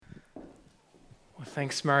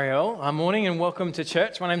Thanks, Marielle. Morning and welcome to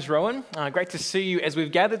church. My name's Rowan. Great to see you as we've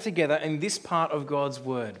gathered together in this part of God's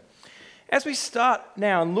Word. As we start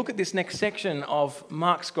now and look at this next section of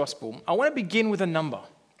Mark's Gospel, I want to begin with a number.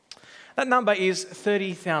 That number is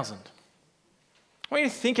 30,000. I want you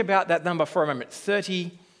to think about that number for a moment,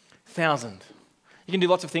 30,000. You can do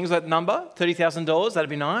lots of things with that number, $30,000, that'd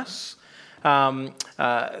be nice.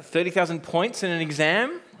 30,000 points in an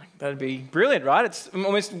exam, that'd be brilliant, right? It's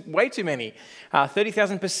almost way too many.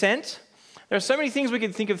 30,000%. There are so many things we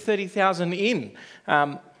could think of 30,000 in.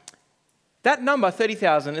 That number,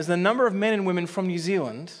 30,000, is the number of men and women from New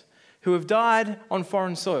Zealand who have died on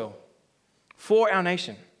foreign soil for our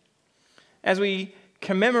nation. As we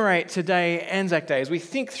commemorate today, Anzac Day, as we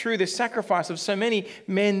think through the sacrifice of so many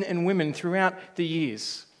men and women throughout the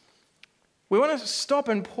years, we want to stop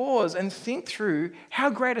and pause and think through how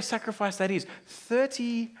great a sacrifice that is.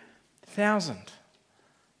 30,000.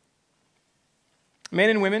 Men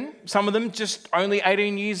and women, some of them just only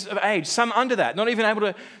 18 years of age, some under that, not even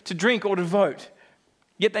able to drink or to vote.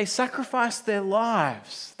 Yet they sacrificed their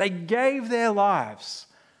lives. They gave their lives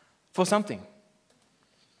for something.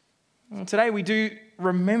 And today we do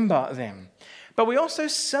remember them, but we also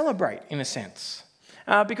celebrate in a sense.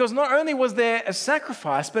 Because not only was there a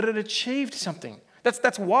sacrifice, but it achieved something.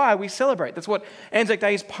 That's why we celebrate. That's what Anzac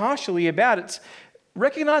Day is partially about. It's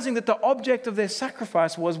recognizing that the object of their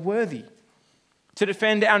sacrifice was worthy. To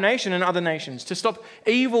defend our nation and other nations, to stop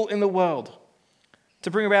evil in the world,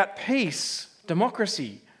 to bring about peace,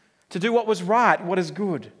 democracy, to do what was right, what is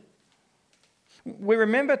good. We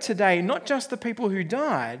remember today not just the people who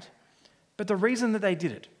died, but the reason that they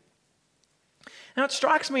did it. Now it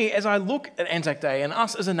strikes me as I look at Anzac Day and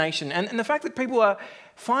us as a nation, and the fact that people are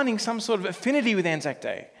finding some sort of affinity with Anzac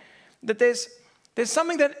Day, that there's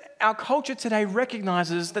something that our culture today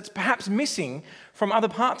recognizes that's perhaps missing from other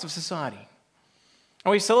parts of society.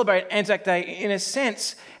 And we celebrate Anzac Day in a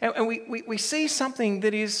sense, and we see something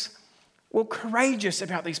that is, courageous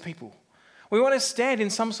about these people. We want to stand in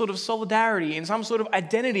some sort of solidarity, in some sort of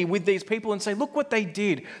identity with these people and say, look what they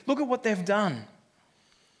did, look at what they've done.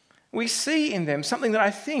 We see in them something that I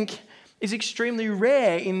think is extremely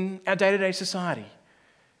rare in our day-to-day society.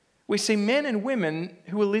 We see men and women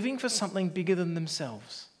who are living for something bigger than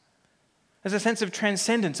themselves. There's a sense of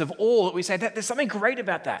transcendence, of awe that we say, that there's something great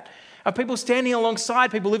about that. Of people standing alongside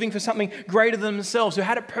people living for something greater than themselves, who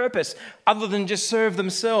had a purpose other than just serve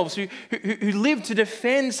themselves, who lived to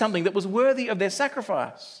defend something that was worthy of their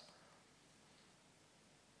sacrifice.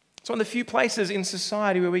 It's one of the few places in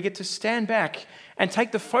society where we get to stand back and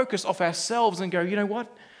take the focus off ourselves and go, you know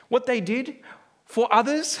what? What they did for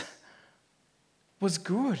others was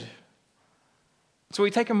good. So we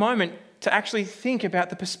take a moment to actually think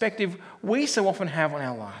about the perspective we so often have on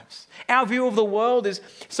our lives. Our view of the world is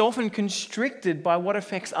so often constricted by what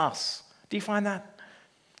affects us. Do you find that?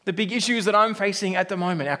 The big issues that I'm facing at the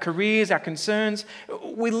moment, our careers, our concerns,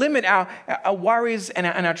 we limit our worries and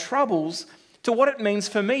our troubles to what it means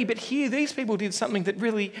for me. But here, these people did something that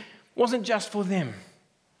really wasn't just for them,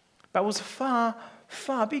 but was far,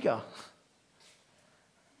 far bigger.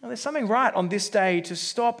 Now, there's something right on this day to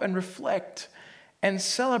stop and reflect and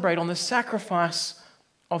celebrate on the sacrifice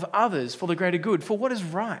of others for the greater good, for what is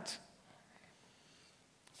right.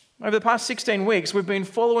 Over the past 16 weeks, we've been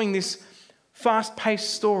following this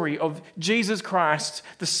fast-paced story of Jesus Christ,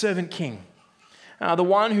 the servant king, the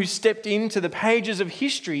one who stepped into the pages of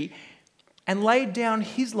history and laid down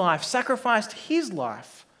his life, sacrificed his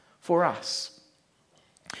life for us.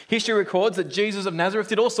 History records that Jesus of Nazareth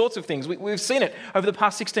did all sorts of things. We've seen it over the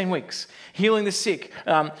past 16 weeks. Healing the sick,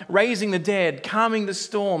 raising the dead, calming the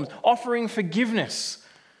storms, offering forgiveness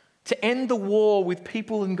to end the war with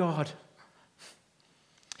people and God.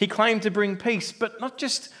 He claimed to bring peace, but not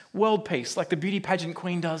just world peace like the beauty pageant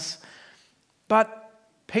queen does, but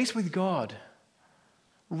peace with God.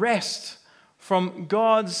 Rest from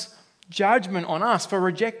God's judgment on us for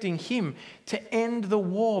rejecting him, to end the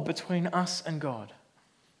war between us and God.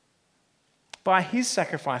 By his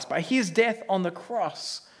sacrifice, by his death on the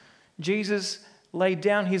cross, Jesus laid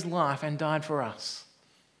down his life and died for us.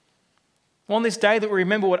 On this day that we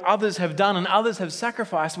remember what others have done and others have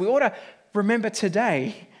sacrificed, we ought to remember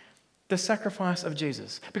today the sacrifice of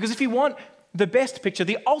Jesus. Because if you want the best picture,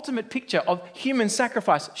 the ultimate picture of human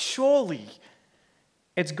sacrifice, surely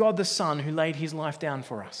it's God the Son who laid his life down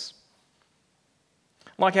for us.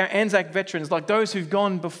 Like our Anzac veterans, like those who've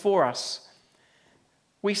gone before us,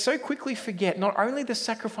 we so quickly forget not only the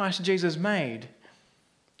sacrifice Jesus made,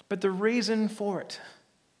 but the reason for it.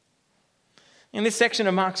 In this section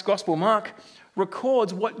of Mark's Gospel, Mark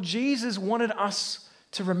records what Jesus wanted us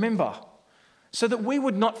to remember. so that we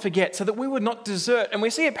would not forget, so that we would not desert. And we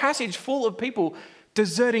see a passage full of people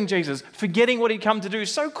deserting Jesus, forgetting what he'd come to do,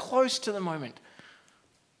 so close to the moment.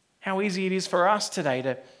 How easy it is for us today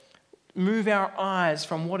to move our eyes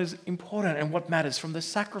from what is important and what matters, from the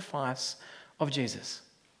sacrifice of Jesus.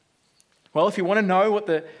 Well, if you want to know what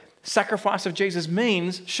the sacrifice of Jesus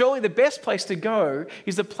means, surely the best place to go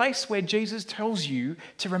is the place where Jesus tells you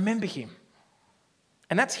to remember him.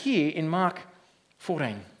 And that's here in Mark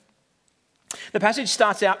 14. The passage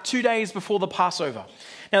starts out 2 days before the Passover.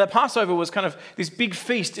 Now, the Passover was kind of this big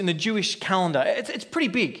feast in the Jewish calendar. It's pretty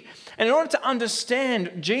big. And in order to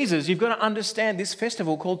understand Jesus, you've got to understand this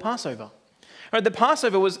festival called Passover. Right, the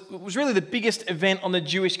Passover was really the biggest event on the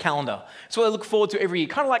Jewish calendar. It's what I look forward to every year,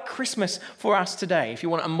 kind of like Christmas for us today, if you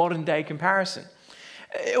want a modern day comparison.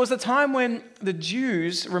 It was the time when the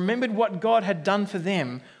Jews remembered what God had done for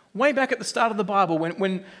them way back at the start of the Bible,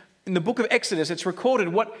 when in the book of Exodus, it's recorded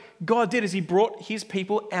what God did as he brought his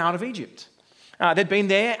people out of Egypt. They'd been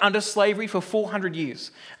there under slavery for 400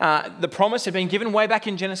 years. The promise had been given way back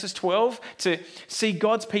in Genesis 12 to see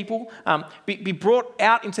God's people be brought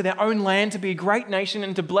out into their own land to be a great nation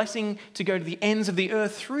and to blessing to go to the ends of the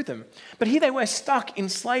earth through them. But here they were stuck in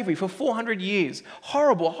slavery for 400 years.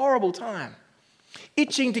 Horrible, horrible time.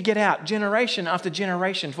 Itching to get out generation after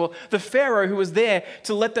generation for the Pharaoh who was there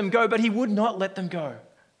to let them go, but he would not let them go.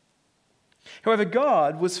 However,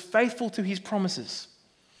 God was faithful to his promises.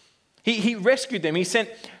 He rescued them. He sent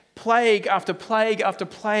plague after plague after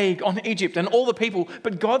plague on Egypt and all the people,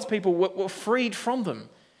 but God's people were freed from them.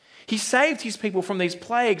 He saved his people from these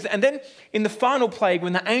plagues. And then in the final plague,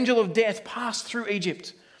 when the angel of death passed through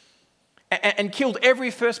Egypt and killed every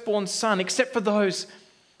firstborn son except for those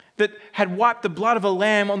that had wiped the blood of a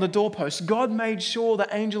lamb on the doorpost, God made sure the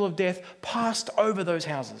angel of death passed over those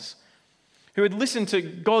houses, who had listened to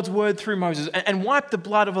God's word through Moses and wiped the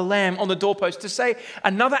blood of a lamb on the doorpost to say,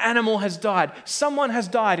 another animal has died. Someone has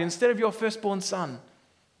died instead of your firstborn son.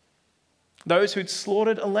 Those who'd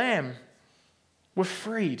slaughtered a lamb were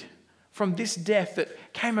freed from this death that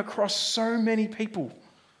came across so many people.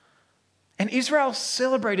 And Israel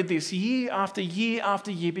celebrated this year after year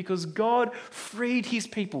after year because God freed his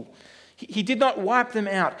people. He did not wipe them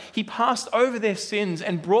out. He passed over their sins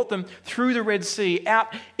and brought them through the Red Sea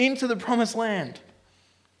out into the promised land.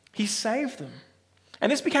 He saved them.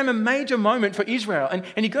 And this became a major moment for Israel. And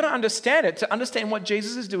you've got to understand it to understand what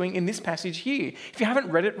Jesus is doing in this passage here. If you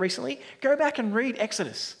haven't read it recently, go back and read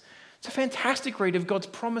Exodus. It's a fantastic read of God's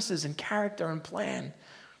promises and character and plan.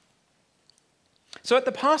 So at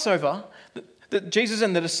the Passover that Jesus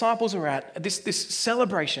and the disciples were at, this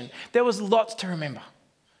celebration, there was lots to remember.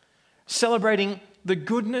 Celebrating the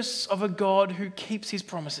goodness of a God who keeps his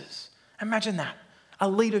promises. Imagine that. A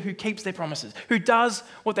leader who keeps their promises, who does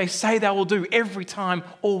what they say they will do every time,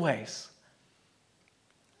 always.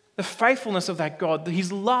 The faithfulness of that God,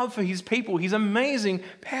 his love for his people, his amazing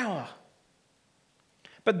power.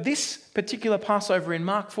 But this particular Passover in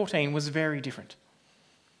Mark 14 was very different.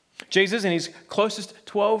 Jesus and his closest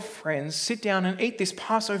 12 friends sit down and eat this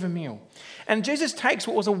Passover meal. And Jesus takes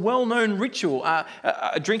what was a well-known ritual,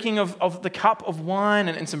 a drinking of the cup of wine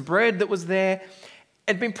and some bread that was there.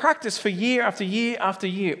 It had been practiced for year after year after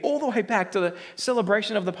year, all the way back to the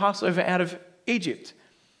celebration of the Passover out of Egypt.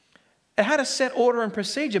 It had a set order and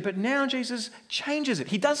procedure, but now Jesus changes it.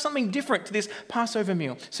 He does something different to this Passover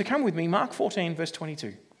meal. So come with me, Mark 14, verse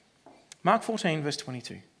 22. Mark 14, verse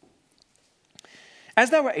 22. As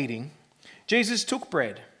they were eating, Jesus took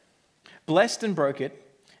bread, blessed and broke it,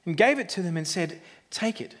 and gave it to them and said,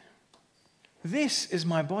 "Take it. This is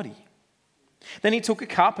my body." Then he took a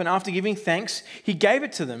cup, and after giving thanks, he gave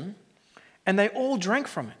it to them, and they all drank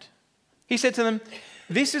from it. He said to them,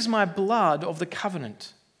 "This is my blood of the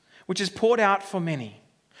covenant, which is poured out for many.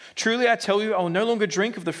 Truly I tell you, I will no longer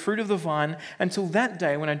drink of the fruit of the vine until that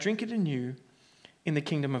day when I drink it anew in the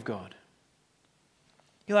kingdom of God."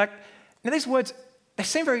 You're like, now these words, they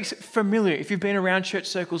seem very familiar if you've been around church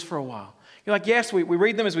circles for a while. You're like, yes, we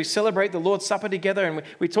read them as we celebrate the Lord's Supper together and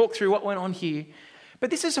we talk through what went on here. But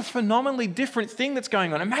this is a phenomenally different thing that's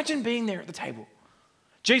going on. Imagine being there at the table.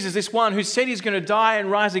 Jesus, this one who said he's going to die and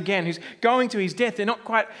rise again, who's going to his death. They're not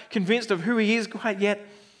quite convinced of who he is quite yet.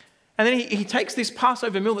 And then he takes this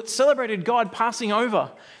Passover meal that celebrated God passing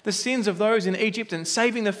over the sins of those in Egypt and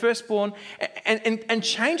saving the firstborn and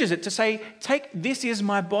changes it to say, this is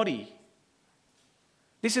my body.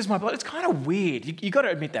 This is my blood. It's kind of weird. You've got to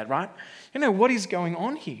admit that, right? You know, what is going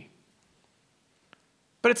on here?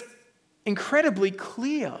 But it's incredibly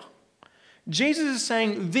clear. Jesus is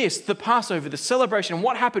saying this, the Passover, the celebration,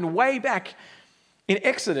 what happened way back in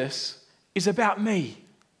Exodus is about me.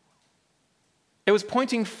 It was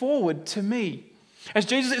pointing forward to me. As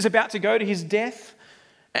Jesus is about to go to his death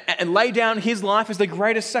and lay down his life as the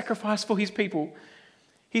greatest sacrifice for his people,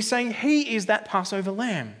 he's saying he is that Passover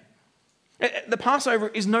lamb. The Passover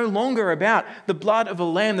is no longer about the blood of a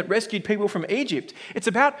lamb that rescued people from Egypt. It's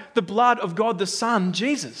about the blood of God the Son,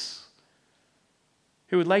 Jesus,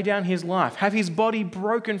 who would lay down his life, have his body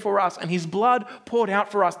broken for us and his blood poured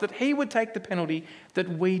out for us, that he would take the penalty that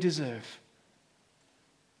we deserve.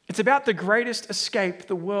 It's about the greatest escape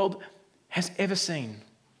the world has ever seen.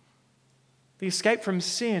 The escape from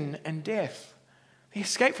sin and death. The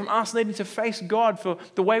escape from us needing to face God for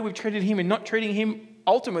the way we've treated him and not treating him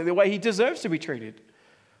ultimately the way he deserves to be treated.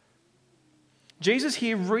 Jesus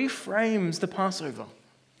here reframes the Passover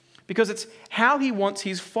because it's how he wants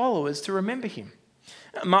his followers to remember him.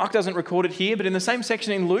 Mark doesn't record it here, but in the same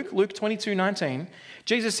section in Luke 22:19,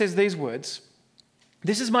 Jesus says these words,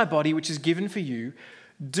 "This is my body which is given for you.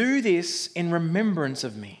 Do this in remembrance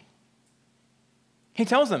of me." He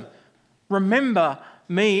tells them, remember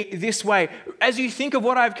me this way. As you think of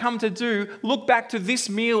what I've come to do, look back to this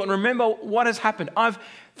meal and remember what has happened. I've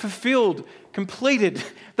fulfilled, completed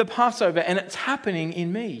the Passover, and it's happening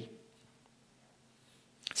in me.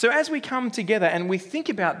 So as we come together and we think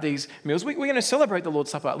about these meals, we're going to celebrate the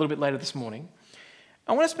Lord's Supper a little bit later this morning.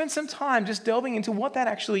 I want to spend some time just delving into what that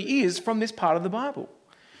actually is from this part of the Bible.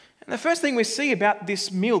 And the first thing we see about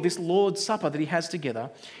this meal, this Lord's Supper that he has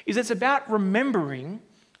together, is it's about remembering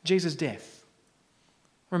Jesus' death.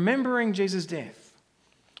 Remembering Jesus' death.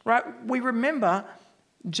 Right? We remember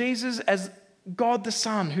Jesus as God the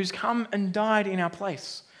Son who's come and died in our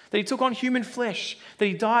place. That he took on human flesh. That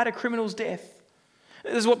he died a criminal's death.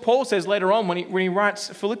 This is what Paul says later on when he writes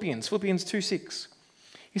Philippians 2:6.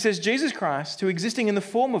 He says, Jesus Christ, who existing in the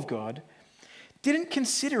form of God, didn't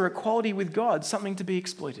consider equality with God something to be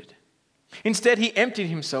exploited. Instead, he emptied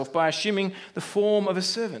himself by assuming the form of a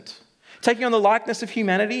servant, taking on the likeness of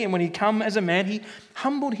humanity, and when he come as a man, he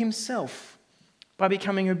humbled himself by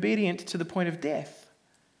becoming obedient to the point of death,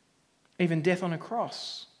 even death on a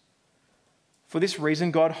cross. For this reason,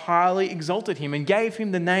 God highly exalted him and gave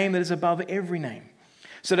him the name that is above every name,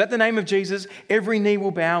 so that at the name of Jesus, every knee will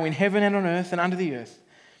bow in heaven and on earth and under the earth,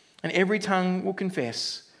 and every tongue will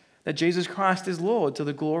confess that Jesus Christ is Lord, to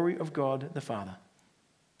the glory of God the Father.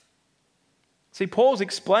 See, Paul's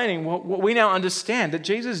explaining what we now understand, that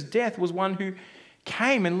Jesus' death was one who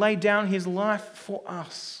came and laid down his life for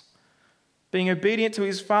us, being obedient to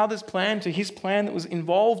his Father's plan, to his plan that was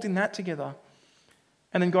involved in that together.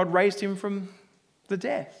 And then God raised him from the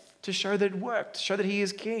death to show that it worked, to show that he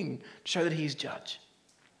is king, to show that he is judge.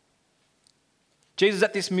 Jesus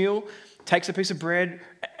at this meal takes a piece of bread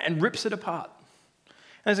and rips it apart.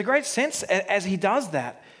 And there's a great sense as he does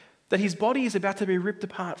that his body is about to be ripped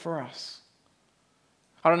apart for us.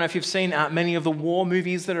 I don't know if you've seen many of the war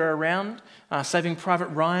movies that are around. Saving Private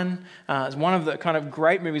Ryan is one of the kind of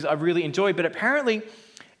great movies I've really enjoyed, but apparently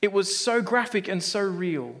it was so graphic and so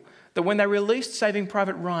real that when they released Saving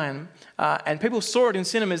Private Ryan and people saw it in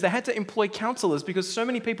cinemas, they had to employ counselors because so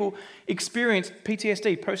many people experienced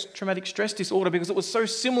PTSD, post-traumatic stress disorder, because it was so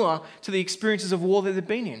similar to the experiences of war that they'd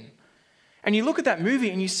been in. And you look at that movie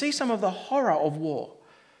and you see some of the horror of war,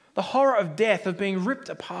 the horror of death, of being ripped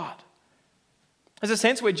apart. There's a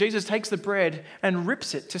sense where Jesus takes the bread and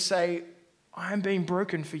rips it to say, I am being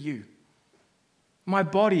broken for you. My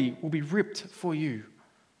body will be ripped for you.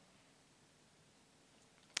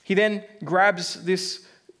 He then grabs this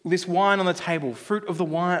wine on the table, fruit of the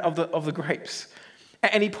wine of the grapes,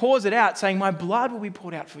 and he pours it out, saying, my blood will be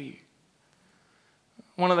poured out for you.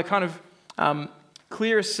 One of the kind of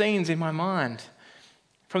clearest scenes in my mind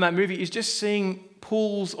from that movie is just seeing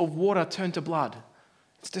pools of water turn to blood.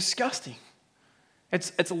 It's disgusting.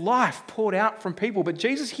 It's life poured out from people. But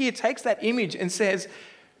Jesus here takes that image and says,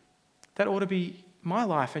 that ought to be my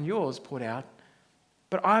life and yours poured out,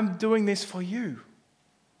 but I'm doing this for you.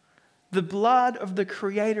 The blood of the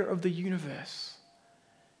creator of the universe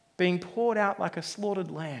being poured out like a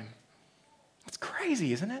slaughtered lamb. It's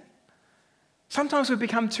crazy, isn't it? Sometimes we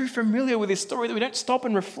become too familiar with this story that we don't stop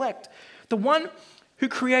and reflect. The one who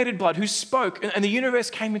created blood, who spoke, and the universe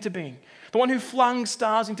came into being. The one who flung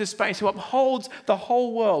stars into space, who upholds the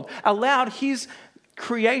whole world, allowed his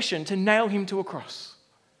creation to nail him to a cross.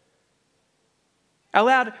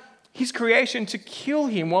 Allowed his creation to kill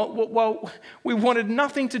him while we wanted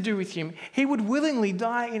nothing to do with him. He would willingly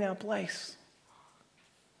die in our place.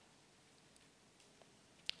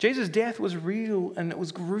 Jesus' death was real and it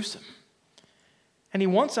was gruesome. And he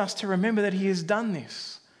wants us to remember that he has done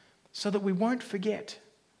this so that we won't forget.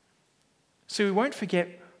 So we won't forget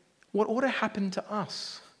what ought to happen to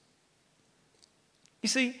us. You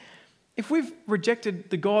see, If we've rejected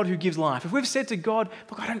the God who gives life, if we've said to God,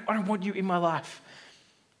 look, I don't want you in my life,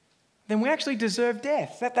 then we actually deserve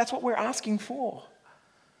death. That's what we're asking for.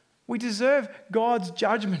 We deserve God's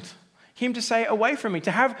judgment. Him to say, away from me,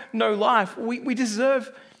 to have no life. We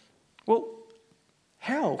deserve,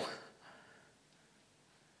 hell.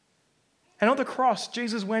 And on the cross,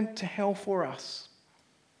 Jesus went to hell for us.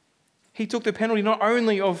 He took the penalty not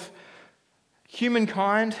only of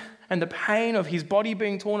humankind and the pain of his body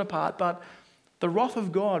being torn apart, but the wrath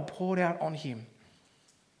of God poured out on him.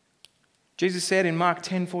 Jesus said in Mark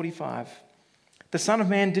 10:45, the Son of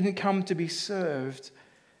Man didn't come to be served,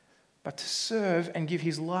 but to serve and give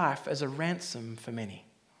his life as a ransom for many.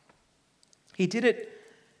 He did it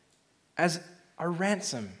as a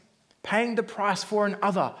ransom, paying the price for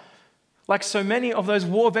another. Like so many of those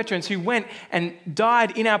war veterans who went and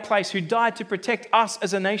died in our place, who died to protect us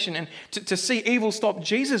as a nation and to see evil stop,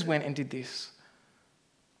 Jesus went and did this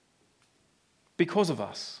because of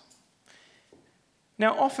us.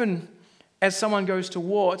 Now, often as someone goes to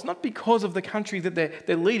war, it's not because of the country that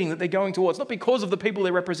they're leading, that they're going to war. It's not because of the people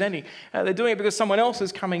they're representing. They're doing it because someone else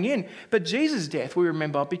is coming in. But Jesus' death, we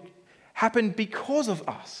remember, happened because of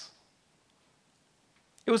us.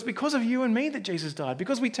 It was because of you and me that Jesus died,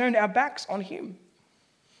 because we turned our backs on him.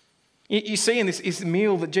 You see in this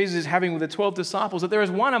meal that Jesus is having with the 12 disciples that there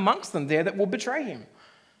is one amongst them there that will betray him.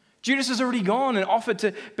 Judas has already gone and offered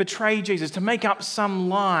to betray Jesus, to make up some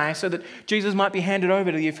lie so that Jesus might be handed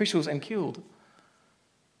over to the officials and killed.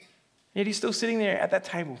 Yet he's still sitting there at that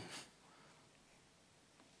table.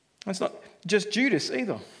 It's not just Judas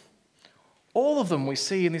either. All of them we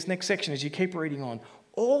see in this next section as you keep reading on,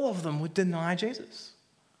 all of them would deny Jesus.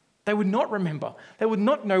 They would not remember. They would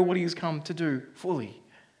not know what he has come to do fully.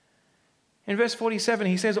 In verse 47,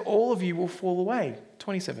 he says, all of you will fall away.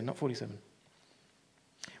 27, not 47.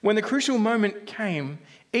 When the crucial moment came,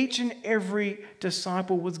 each and every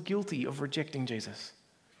disciple was guilty of rejecting Jesus.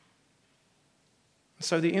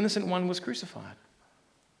 So the innocent one was crucified.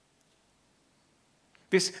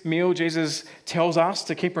 This meal Jesus tells us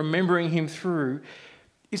to keep remembering him through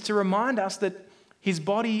is to remind us that his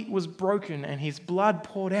body was broken and his blood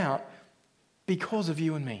poured out because of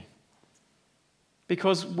you and me.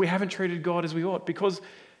 Because we haven't treated God as we ought. Because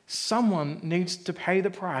someone needs to pay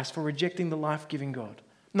the price for rejecting the life-giving God.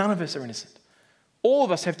 None of us are innocent. All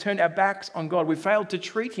of us have turned our backs on God. We've failed to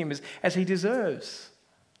treat him as he deserves.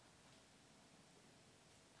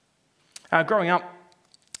 Growing up,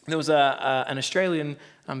 there was an Australian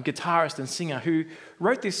guitarist and singer who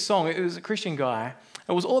wrote this song. It was a Christian guy.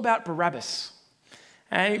 It was all about Barabbas.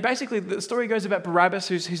 And basically, the story goes about Barabbas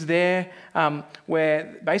who's there,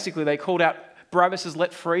 where basically they called out, Barabbas is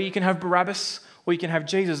let free. You can have Barabbas or you can have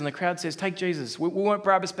Jesus. And the crowd says, take Jesus. We want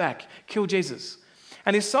Barabbas back. Kill Jesus.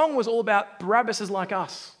 And this song was all about Barabbas is like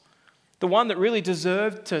us. The one that really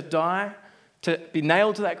deserved to die, to be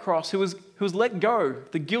nailed to that cross, who was let go,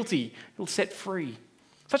 the guilty, set free.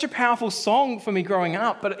 Such a powerful song for me growing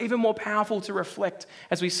up, but even more powerful to reflect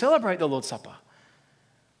as we celebrate the Lord's Supper.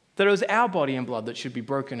 That it was our body and blood that should be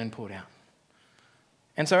broken and poured out.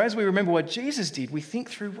 And so as we remember what Jesus did, we think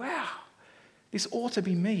through, wow, this ought to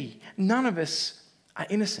be me. None of us are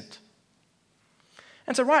innocent.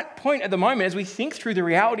 And it's a right point at the moment as we think through the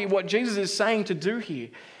reality of what Jesus is saying to do here,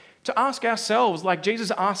 to ask ourselves, like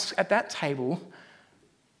Jesus asks at that table,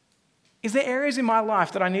 is there areas in my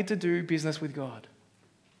life that I need to do business with God?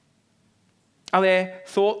 Are there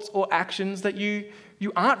thoughts or actions that you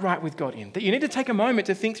aren't right with God in, that you need to take a moment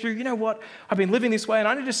to think through, you know what, I've been living this way and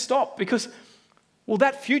I need to stop because,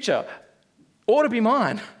 that future ought to be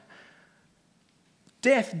mine.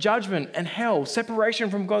 Death, judgment, and hell, separation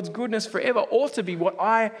from God's goodness forever ought to be what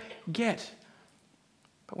I get.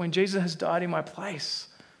 But when Jesus has died in my place,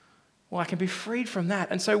 I can be freed from that.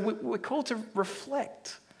 And so we're called to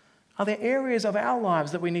reflect. Are there areas of our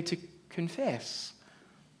lives that we need to confess?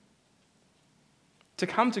 To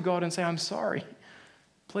come to God and say, I'm sorry.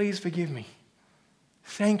 Please forgive me.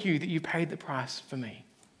 Thank you that you paid the price for me.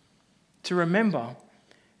 To remember,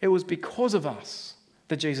 it was because of us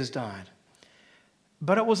that Jesus died.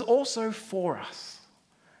 But it was also for us.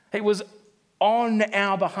 It was on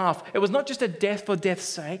our behalf. It was not just a death for death's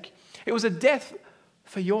sake. It was a death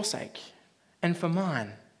for your sake and for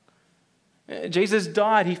mine. Jesus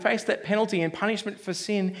died. He faced that penalty and punishment for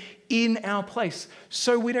sin in our place,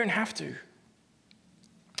 so we don't have to.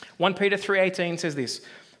 1 Peter 3:18 says this,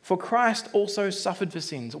 for Christ also suffered for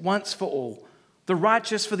sins once for all, the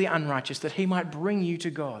righteous for the unrighteous, that he might bring you to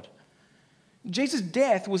God. Jesus'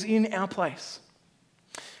 death was in our place.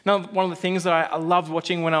 Now, one of the things that I loved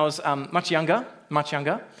watching when I was much younger,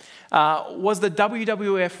 was the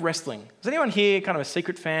WWF wrestling. Is anyone here kind of a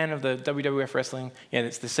secret fan of the WWF wrestling? Yeah,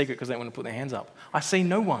 it's the secret because they don't want to put their hands up. I see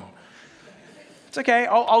no one. It's okay,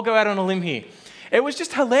 I'll go out on a limb here. It was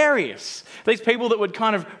just hilarious. These people that would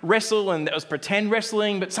kind of wrestle, and it was pretend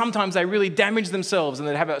wrestling, but sometimes they really damaged themselves and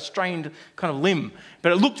they'd have a strained kind of limb.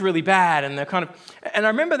 But it looked really bad, and and I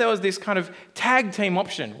remember there was this kind of tag team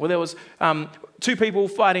option where there was two people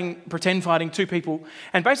pretend fighting two people,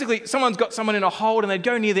 and basically someone's got someone in a hold and they'd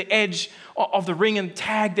go near the edge of the ring and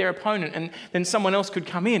tag their opponent, and then someone else could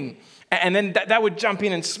come in. And then that would jump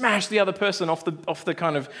in and smash the other person off the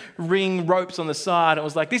kind of ring ropes on the side. It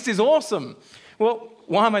was like, this is awesome. Well,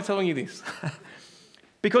 why am I telling you this?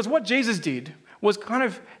 Because what Jesus did was kind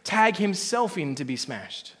of tag himself in to be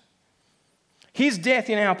smashed. His death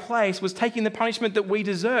in our place was taking the punishment that we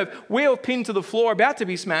deserve. We are pinned to the floor about to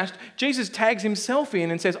be smashed. Jesus tags himself in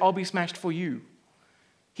and says, I'll be smashed for you.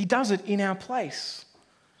 He does it in our place.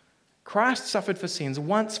 Christ suffered for sins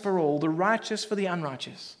once for all, the righteous for the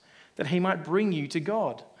unrighteous, that he might bring you to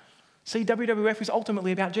God. See, WWF is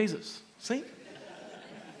ultimately about Jesus. See?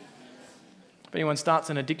 If anyone starts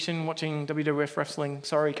an addiction watching WWF wrestling,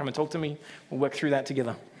 sorry, come and talk to me. We'll work through that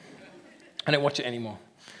together. I don't watch it anymore.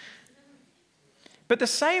 But the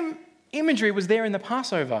same imagery was there in the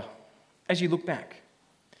Passover as you look back.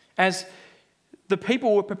 As the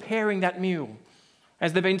people were preparing that meal,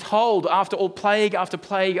 as they've been told after all plague after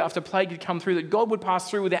plague after plague had come through, that God would pass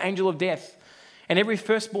through with the angel of death, and every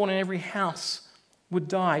firstborn in every house would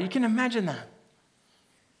die. You can imagine that.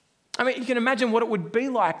 I mean, you can imagine what it would be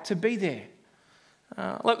like to be there.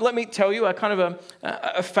 Let me tell you a kind of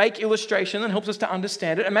a fake illustration that helps us to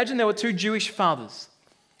understand it. Imagine there were two Jewish fathers,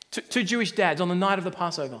 two Jewish dads on the night of the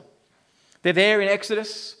Passover. They're there in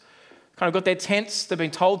Exodus, kind of got their tents. They've been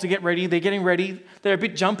told to get ready. They're getting ready. They're a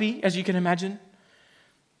bit jumpy, as you can imagine.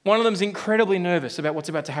 One of them's incredibly nervous about what's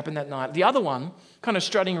about to happen that night. The other one, kind of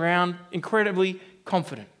strutting around, incredibly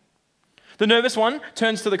confident. The nervous one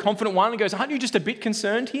turns to the confident one and goes, aren't you just a bit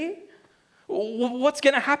concerned here? What's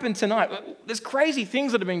going to happen tonight? There's crazy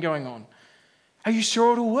things that have been going on. Are you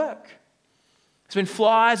sure it'll work? There's been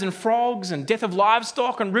flies and frogs and death of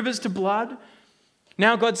livestock and rivers to blood.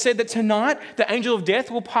 Now God said that tonight the angel of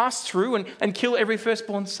death will pass through and kill every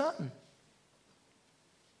firstborn son.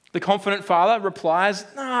 The confident father replies,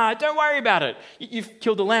 nah, don't worry about it. You've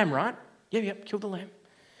killed a lamb, right? Yep, killed a lamb.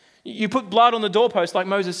 You put blood on the doorpost like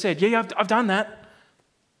Moses said. Yeah, I've done that.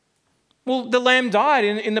 Well, the lamb died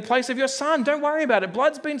in the place of your son. Don't worry about it.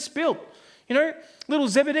 Blood's been spilt. You know, little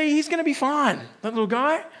Zebedee, he's going to be fine. That little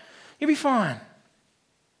guy, he'll be fine.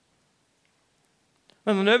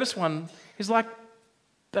 And the nervous one is like,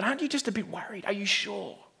 but aren't you just a bit worried? Are you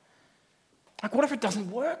sure? Like, what if it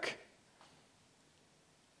doesn't work?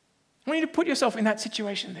 I want you to put yourself in that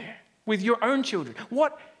situation there with your own children.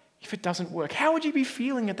 What if it doesn't work? How would you be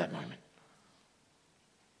feeling at that moment?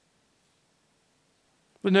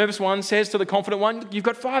 The nervous one says to the confident one, you've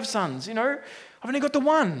got 5 sons, you know, I've only got the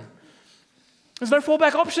one. There's no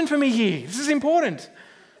fallback option for me here. This is important.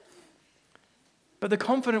 But the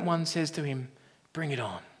confident one says to him, bring it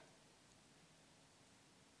on.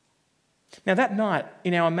 Now that night,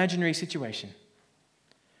 in our imaginary situation,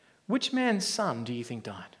 which man's son do you think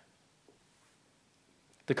died?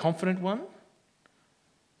 The confident one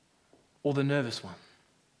or the nervous one?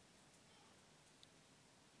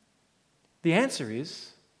 The answer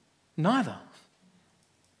is neither.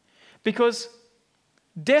 Because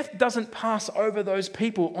death doesn't pass over those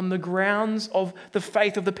people on the grounds of the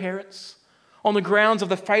faith of the parents, on the grounds of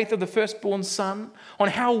the faith of the firstborn son, on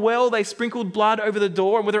how well they sprinkled blood over the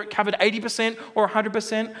door and whether it covered 80% or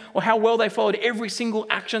 100%, or how well they followed every single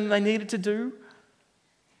action they needed to do.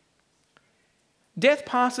 Death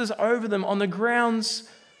passes over them on the grounds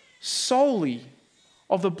solely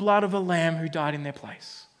of the blood of a lamb who died in their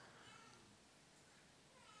place.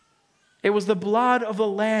 It was the blood of the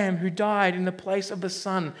lamb who died in the place of the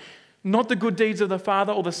son, not the good deeds of the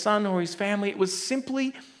father or the son or his family. It was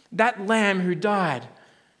simply that lamb who died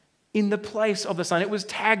in the place of the son. It was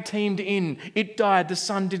tag teamed in. It died. The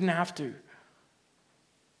son didn't have to.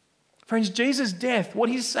 Friends, Jesus' death, what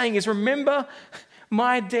he's saying is, remember,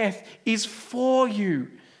 my death is for you,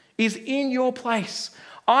 is in your place.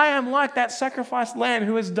 I am like that sacrificed lamb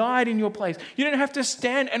who has died in your place. You don't have to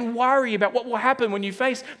stand and worry about what will happen when you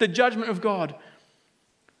face the judgment of God.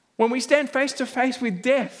 When we stand face to face with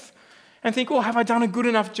death and think, oh, have I done a good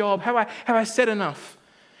enough job? Have I said enough?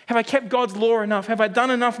 Have I kept God's law enough? Have I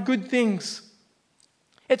done enough good things?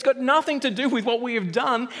 It's got nothing to do with what we have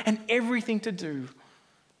done and everything to do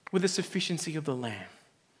with the sufficiency of the Lamb.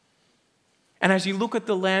 And as you look at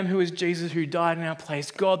the Lamb who is Jesus, who died in our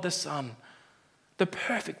place, God the Son, the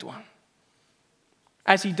perfect one.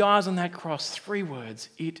 As he dies on that cross, 3 words,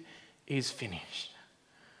 it is finished.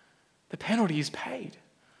 The penalty is paid.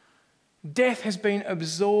 Death has been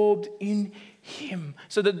absorbed in him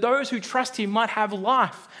so that those who trust him might have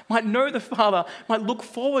life, might know the Father, might look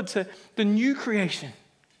forward to the new creation.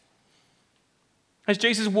 As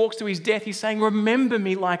Jesus walks to his death, he's saying, remember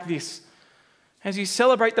me like this. As you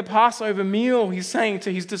celebrate the Passover meal, he's saying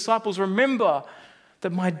to his disciples, remember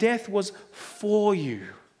that my death was for you,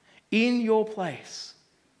 in your place.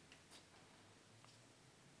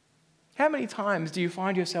 How many times do you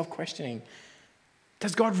find yourself questioning,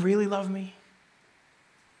 does God really love me?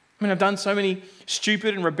 I mean, I've done so many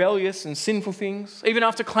stupid and rebellious and sinful things, even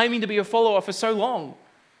after claiming to be a follower for so long.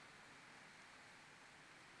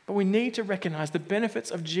 But we need to recognize the benefits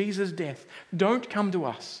of Jesus' death don't come to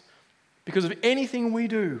us because of anything we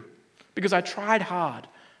do, because I tried hard,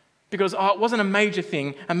 because it wasn't a major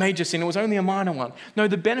thing, a major sin, it was only a minor one. No,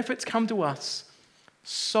 the benefits come to us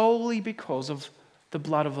solely because of the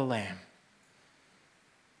blood of the Lamb.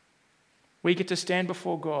 We get to stand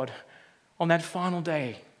before God on that final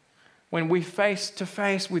day when we face to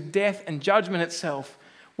face with death and judgment itself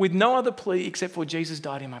with no other plea except for Jesus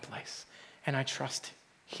died in my place and I trust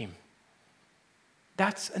him.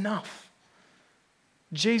 That's enough.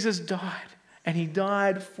 Jesus died and he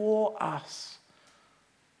died for us.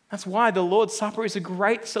 That's why the Lord's Supper is a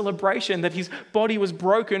great celebration that his body was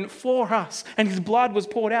broken for us and his blood was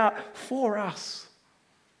poured out for us.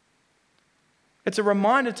 It's a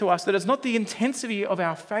reminder to us that it's not the intensity of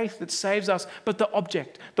our faith that saves us, but the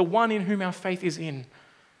object, the one in whom our faith is in.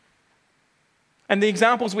 And the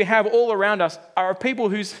examples we have all around us are of people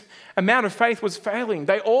whose amount of faith was failing.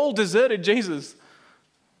 They all deserted Jesus.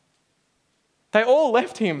 They all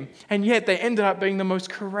left him, and yet they ended up being the most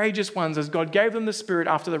courageous ones as God gave them the Spirit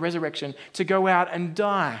after the resurrection to go out and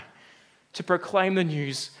die, to proclaim the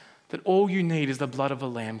news that all you need is the blood of a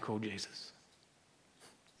lamb called Jesus.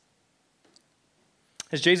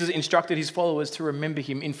 As Jesus instructed his followers to remember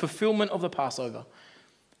him in fulfillment of the Passover,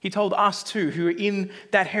 he told us too, who are in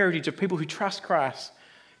that heritage of people who trust Christ,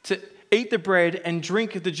 to eat the bread and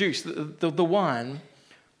drink the juice, the wine,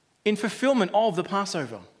 in fulfillment of the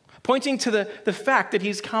Passover, pointing to the fact that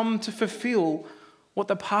he's come to fulfill what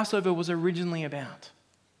the Passover was originally about.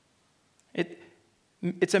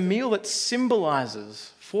 It's a meal that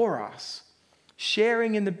symbolizes for us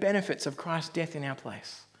sharing in the benefits of Christ's death in our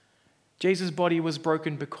place. Jesus' body was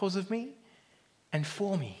broken because of me and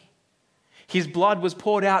for me. His blood was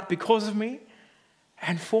poured out because of me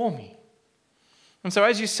and for me. And so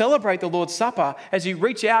as you celebrate the Lord's Supper, as you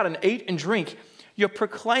reach out and eat and drink, you're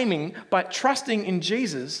proclaiming by trusting in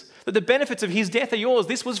Jesus that the benefits of his death are yours.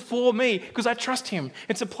 This was for me because I trust him.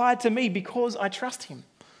 It's applied to me because I trust him.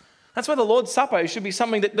 That's why the Lord's Supper should be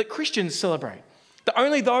something that Christians celebrate. That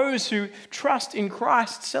only those who trust in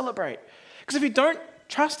Christ celebrate. Because if you don't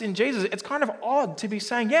trust in Jesus, it's kind of odd to be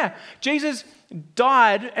saying, yeah, Jesus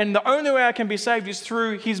died and the only way I can be saved is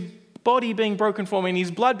through his body being broken for me and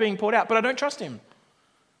his blood being poured out, but I don't trust him.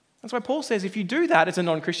 That's why Paul says if you do that as a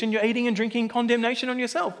non-Christian, you're eating and drinking condemnation on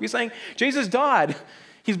yourself. You're saying, Jesus died,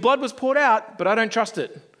 his blood was poured out, but I don't trust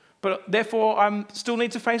it. But therefore, I still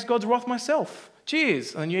need to face God's wrath myself.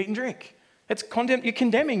 Cheers. And then you eat and drink. You're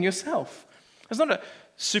condemning yourself. It's not a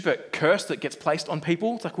super curse that gets placed on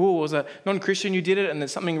people. It's like, oh, as a non-Christian you did it and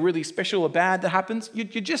there's something really special or bad that happens. You're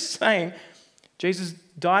just saying, Jesus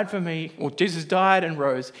died for me, or Jesus died and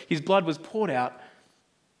rose. His blood was poured out,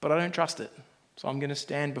 but I don't trust it. So I'm going to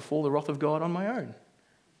stand before the wrath of God on my own.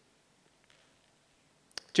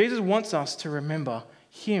 Jesus wants us to remember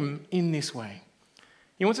him in this way.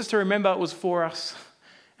 He wants us to remember it was for us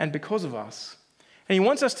and because of us. And he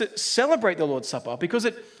wants us to celebrate the Lord's Supper because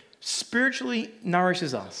it spiritually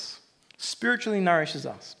nourishes us. Spiritually nourishes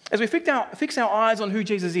us. As we fix our eyes on who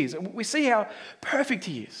Jesus is, we see how perfect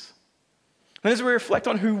he is. And as we reflect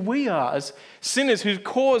on who we are as sinners who've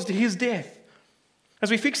caused his death, as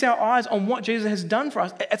we fix our eyes on what Jesus has done for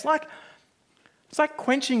us, it's like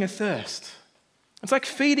quenching a thirst. It's like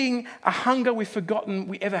feeding a hunger we've forgotten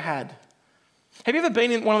we ever had. Have you ever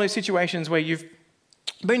been in one of those situations where you've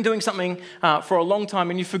been doing something for a long time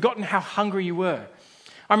and you've forgotten how hungry you were?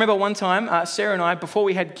 I remember one time, Sarah and I, before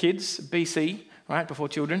we had kids, BC, right, before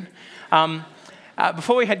children,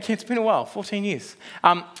 before we had kids, it's been a while, 14 years.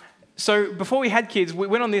 So before we had kids, we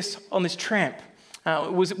went on this tramp.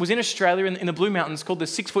 It was in Australia in the Blue Mountains called the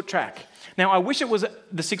 6 Foot Track. Now, I wish it was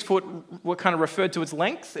the 6 foot what kind of referred to its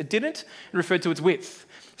length. It didn't. It referred to its width.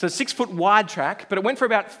 So 6 foot wide track, but it went for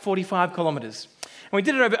about 45 kilometres. And we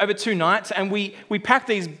did it over 2 nights, and we packed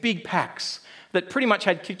these big packs that pretty much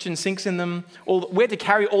had kitchen sinks in them. We had to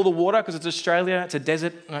carry all the water because it's Australia, it's a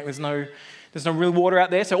desert, like there's no real water out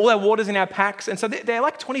there. So all our water's in our packs. And so they're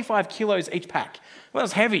like 25 kilos each pack. Well,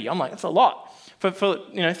 that's heavy. I'm like, that's a lot for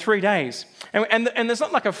 3 days. And there's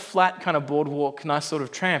not like a flat kind of boardwalk, nice sort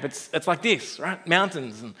of tramp. It's like this, right?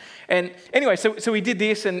 Mountains. And anyway, so we did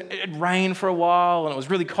this, and it rained for a while, and it was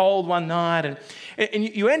really cold one night. And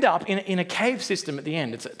you end up in a cave system at the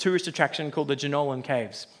end. It's a tourist attraction called the Jenolan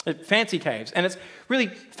Caves. Fancy caves. And it's really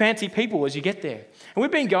fancy people as you get there. And we've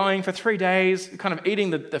been going for 3 days, kind of eating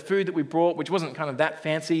the food that we brought, which wasn't kind of that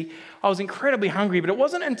fancy. I was incredibly hungry, but it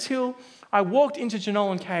wasn't until I walked into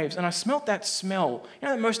Jenolan Caves and I smelt that smell. You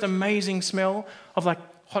know, the most amazing smell of like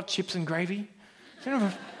hot chips and gravy? I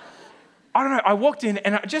don't know, I walked in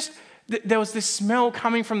and there was this smell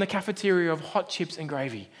coming from the cafeteria of hot chips and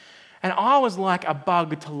gravy. And I was like a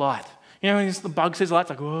bug to light. You know, when the bug says light,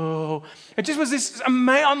 it's like, whoa. It just was this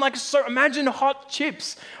amazing, I'm like, so imagine hot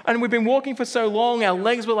chips. And we've been walking for so long, our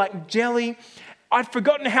legs were like jelly. I'd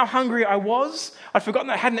forgotten how hungry I was. I'd forgotten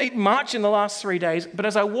that I hadn't eaten much in the last 3 days. But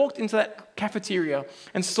as I walked into that cafeteria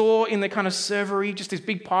and saw in the kind of servery just this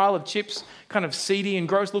big pile of chips, kind of seedy and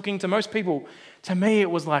gross looking to most people, to me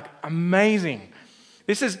it was like amazing.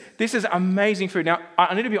 This is amazing food. Now,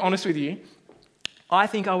 I need to be honest with you. I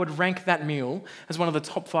think I would rank that meal as one of the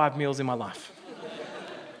top 5 meals in my life.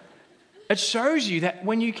 It shows you that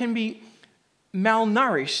when you can be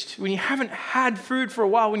malnourished, when you haven't had food for a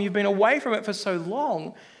while, when you've been away from it for so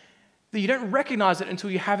long, that you don't recognize it until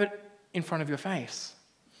you have it in front of your face.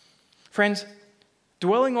 Friends,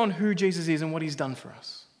 dwelling on who Jesus is and what he's done for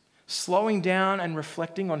us, slowing down and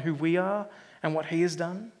reflecting on who we are and what he has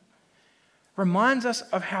done, reminds us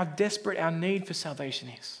of how desperate our need for salvation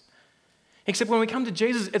is. Except when we come to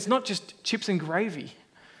Jesus, it's not just chips and gravy.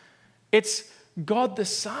 It's God the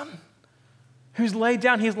Son who's laid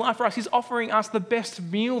down his life for us. He's offering us the best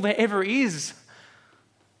meal there ever is.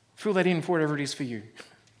 Fill that in for whatever it is for you.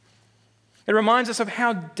 It reminds us of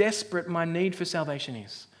how desperate my need for salvation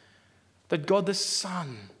is. That God the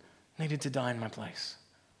Son needed to die in my place.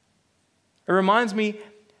 It reminds me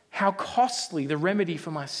how costly the remedy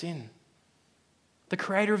for my sin. The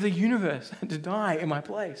creator of the universe had to die in my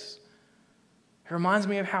place. It reminds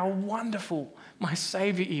me of how wonderful my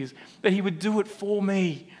Savior is, that he would do it for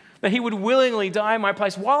me, that he would willingly die in my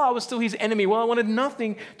place while I was still his enemy, while I wanted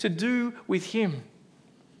nothing to do with him.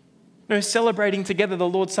 You know, celebrating together the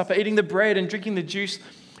Lord's Supper, eating the bread and drinking the juice,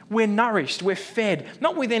 we're nourished, we're fed,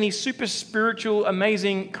 not with any super spiritual,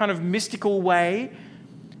 amazing, kind of mystical way,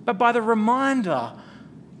 but by the reminder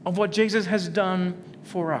of what Jesus has done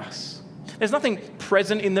for us. There's nothing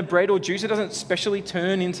present in the bread or juice. It doesn't specially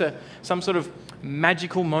turn into some sort of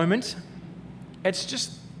magical moment. It's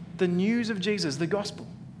just the news of Jesus, the gospel,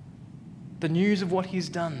 the news of what he's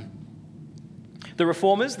done. The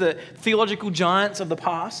reformers, the theological giants of the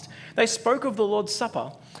past, they spoke of the Lord's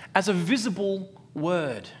Supper as a visible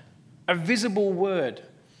word. A visible word.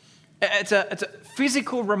 It's a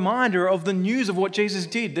physical reminder of the news of what Jesus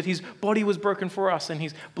did, that his body was broken for us and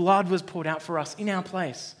his blood was poured out for us in our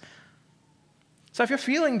place. So if you're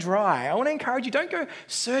feeling dry, I want to encourage you, don't go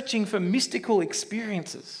searching for mystical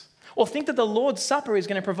experiences or think that the Lord's Supper is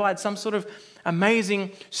going to provide some sort of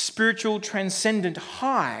amazing spiritual transcendent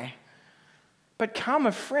high. But come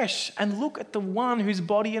afresh and look at the one whose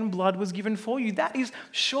body and blood was given for you. That is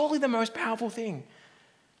surely the most powerful thing.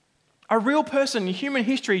 A real person in human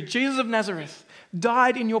history, Jesus of Nazareth,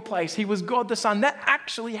 died in your place. He was God the Son. That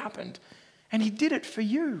actually happened. And he did it for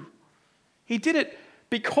you. He did it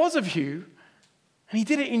because of you. And he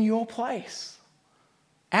did it in your place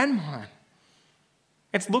and mine.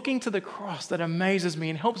 It's looking to the cross that amazes me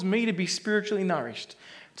and helps me to be spiritually nourished,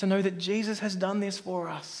 to know that Jesus has done this for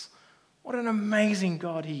us. What an amazing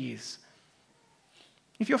God he is.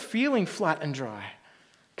 If you're feeling flat and dry,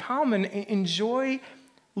 come and enjoy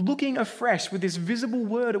looking afresh with this visible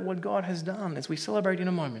word at what God has done as we celebrate in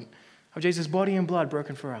a moment of Jesus' body and blood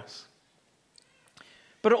broken for us.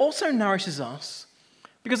 But it also nourishes us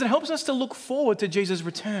because it helps us to look forward to Jesus'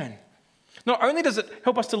 return. Not only does it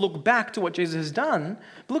help us to look back to what Jesus has done,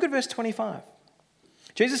 but look at verse 25.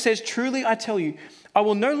 Jesus says, "Truly I tell you, I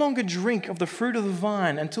will no longer drink of the fruit of the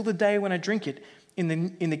vine until the day when I drink it in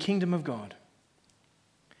the kingdom of God."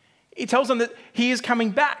 He tells them that he is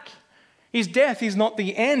coming back. His death is not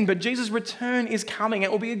the end, but Jesus' return is coming.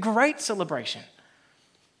 It will be a great celebration.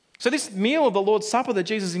 So this meal of the Lord's Supper that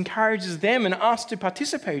Jesus encourages them and us to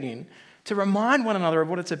participate in, to remind one another of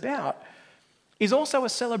what it's about, is also a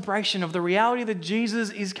celebration of the reality that Jesus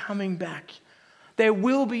is coming back. There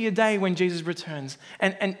will be a day when Jesus returns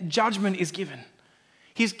and judgment is given.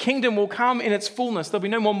 His kingdom will come in its fullness. There'll be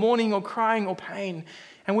no more mourning or crying or pain.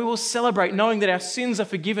 And we will celebrate knowing that our sins are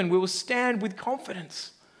forgiven. We will stand with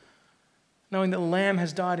confidence, knowing that the Lamb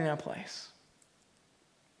has died in our place.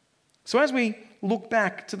 So as we look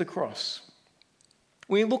back to the cross,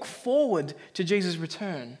 we look forward to Jesus'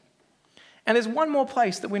 return. And there's one more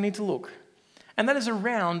place that we need to look, and that is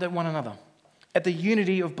around at one another, at the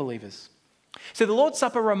unity of believers. So the Lord's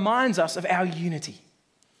Supper reminds us of our unity,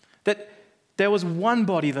 that there was one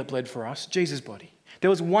body that bled for us, Jesus' body. There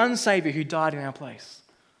was one Savior who died in our place.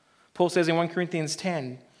 Paul says in 1 Corinthians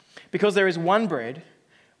 10, because there is one bread,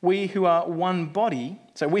 we who are one body,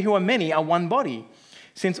 so we who are many are one body,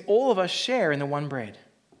 since all of us share in the one bread.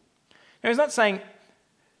 Now, he's not saying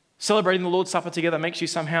celebrating the Lord's Supper together makes you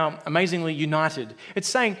somehow amazingly united. It's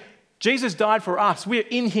saying Jesus died for us. We're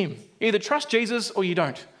in him. You either trust Jesus or you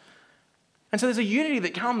don't. And so there's a unity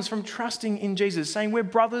that comes from trusting in Jesus, saying we're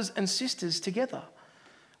brothers and sisters together.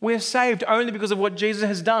 We're saved only because of what Jesus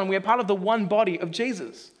has done. We are part of the one body of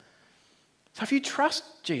Jesus. So if you trust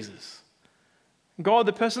Jesus, God,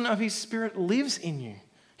 the person of his Spirit, lives in you.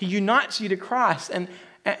 He unites you to Christ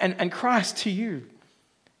and Christ to you.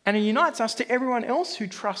 And he unites us to everyone else who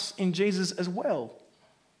trusts in Jesus as well.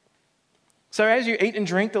 So as you eat and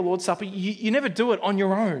drink the Lord's Supper, you never do it on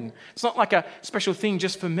your own. It's not like a special thing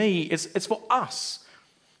just for me. It's for us.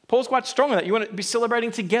 Paul's quite strong on that. You want to be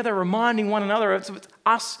celebrating together, reminding one another. It's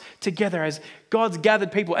us together as God's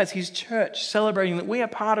gathered people, as his church, celebrating that we are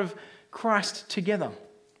part of Christ together.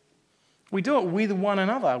 We do it with one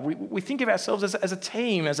another. We think of ourselves as a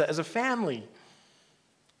team, as a family.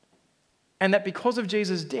 And that because of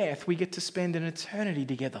Jesus' death, we get to spend an eternity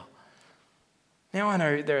together. Now I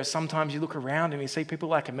know there are sometimes you look around and you see people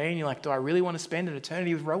like me and you're like, do I really want to spend an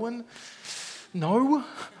eternity with Rowan? No.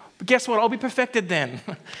 But guess what? I'll be perfected then.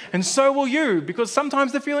 And so will you, because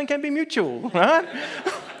sometimes the feeling can be mutual, right?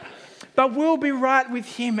 But we'll be right with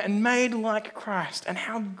him and made like Christ. And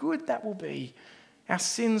how good that will be. Our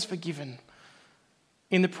sins forgiven.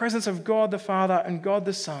 In the presence of God the Father and God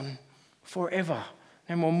the Son forever.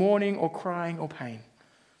 No more mourning or crying or pain.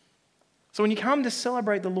 So when you come to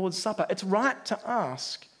celebrate the Lord's Supper, it's right to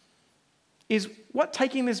ask, is what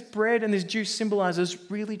taking this bread and this juice symbolizes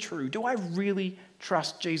really true? Do I really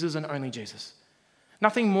trust Jesus and only Jesus?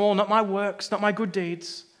 Nothing more, not my works, not my good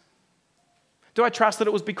deeds. Do I trust that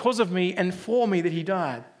it was because of me and for me that he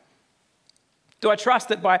died? Do I trust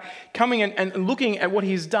that by coming and looking at what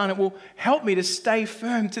he's done, it will help me to stay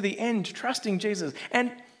firm to the end, trusting Jesus?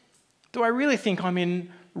 And do I really think I'm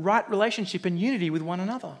in right relationship and unity with one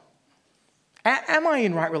another? Am I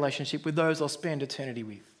in right relationship with those I'll spend eternity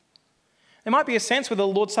with? There might be a sense where the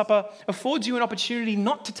Lord's Supper affords you an opportunity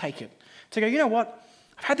not to take it. To go, you know what?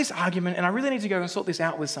 I've had this argument and I really need to go and sort this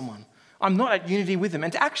out with someone. I'm not at unity with them.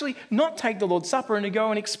 And to actually not take the Lord's Supper and to go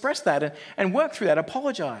and express that and work through that,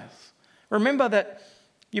 apologize. Remember that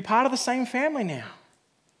you're part of the same family now.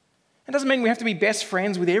 It doesn't mean we have to be best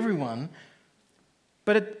friends with everyone,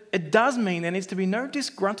 but it does mean there needs to be no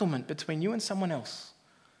disgruntlement between you and someone else.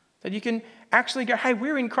 That you can actually go, hey,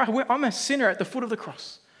 we're in Christ. I'm a sinner at the foot of the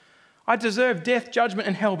cross. I deserve death, judgment,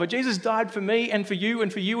 and hell, but Jesus died for me and for you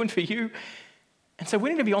and for you and for you. And so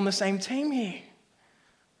we need to be on the same team here.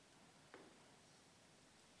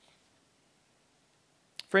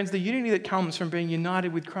 Friends, the unity that comes from being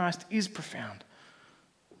united with Christ is profound.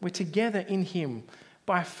 We're together in him.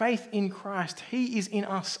 By faith in Christ, he is in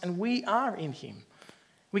us and we are in him.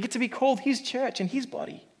 We get to be called his church and his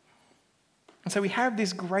body. And so we have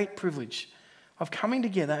this great privilege of coming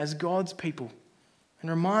together as God's people and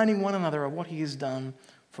reminding one another of what he has done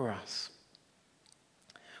for us.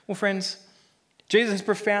 Well, friends, Jesus has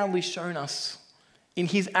profoundly shown us in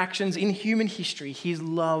his actions in human history his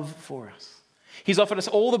love for us. He's offered us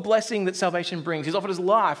all the blessing that salvation brings. He's offered us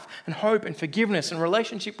life and hope and forgiveness and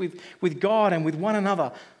relationship with God and with one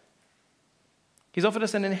another. He's offered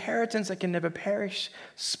us an inheritance that can never perish,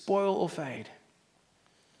 spoil, or fade.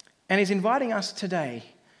 And he's inviting us today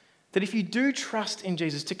that if you do trust in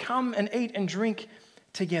Jesus, to come and eat and drink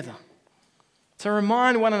together, to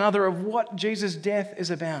remind one another of what Jesus' death is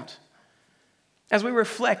about. As we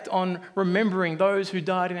reflect on remembering those who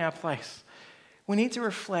died in our place, we need to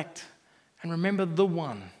reflect and remember the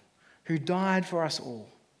one who died for us all.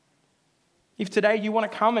 If today you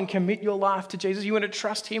want to come and commit your life to Jesus, you want to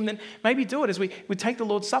trust him, then maybe do it as we take the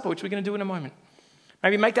Lord's Supper, which we're going to do in a moment.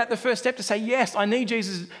 Maybe make that the first step to say, yes, I need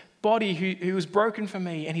Jesus' body who was broken for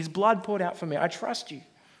me and his blood poured out for me. I trust you.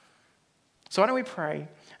 So why don't we pray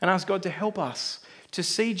and ask God to help us to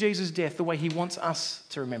see Jesus' death the way he wants us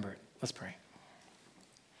to remember it. Let's pray.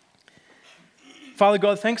 Father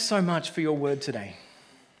God, thanks so much for your word today.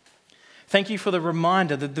 Thank you for the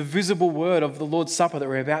reminder, the visible word of the Lord's Supper that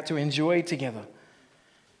we're about to enjoy together.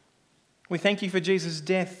 We thank you for Jesus'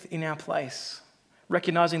 death in our place,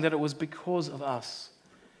 recognizing that it was because of us.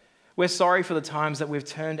 We're sorry for the times that we've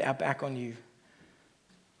turned our back on you.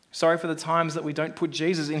 Sorry for the times that we don't put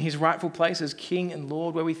Jesus in his rightful place as King and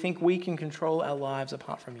Lord, where we think we can control our lives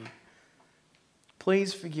apart from you.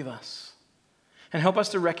 Please forgive us and help us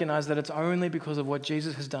to recognize that it's only because of what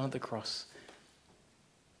Jesus has done at the cross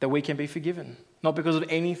that we can be forgiven, not because of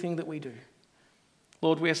anything that we do.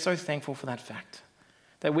 Lord, we are so thankful for that fact,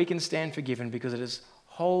 that we can stand forgiven because it is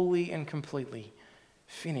wholly and completely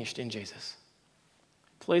finished in Jesus.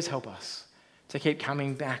 Please help us to keep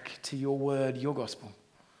coming back to your word, your gospel,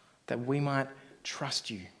 that we might trust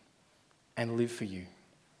you and live for you.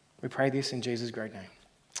 We pray this in Jesus' great name.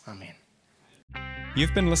 Amen.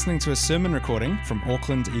 You've been listening to a sermon recording from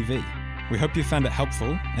Auckland EV. We hope you found it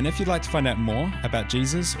helpful, and if you'd like to find out more about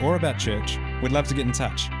Jesus or about church, we'd love to get in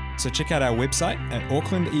touch. So check out our website at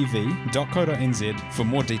aucklandev.co.nz for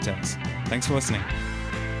more details. Thanks for listening.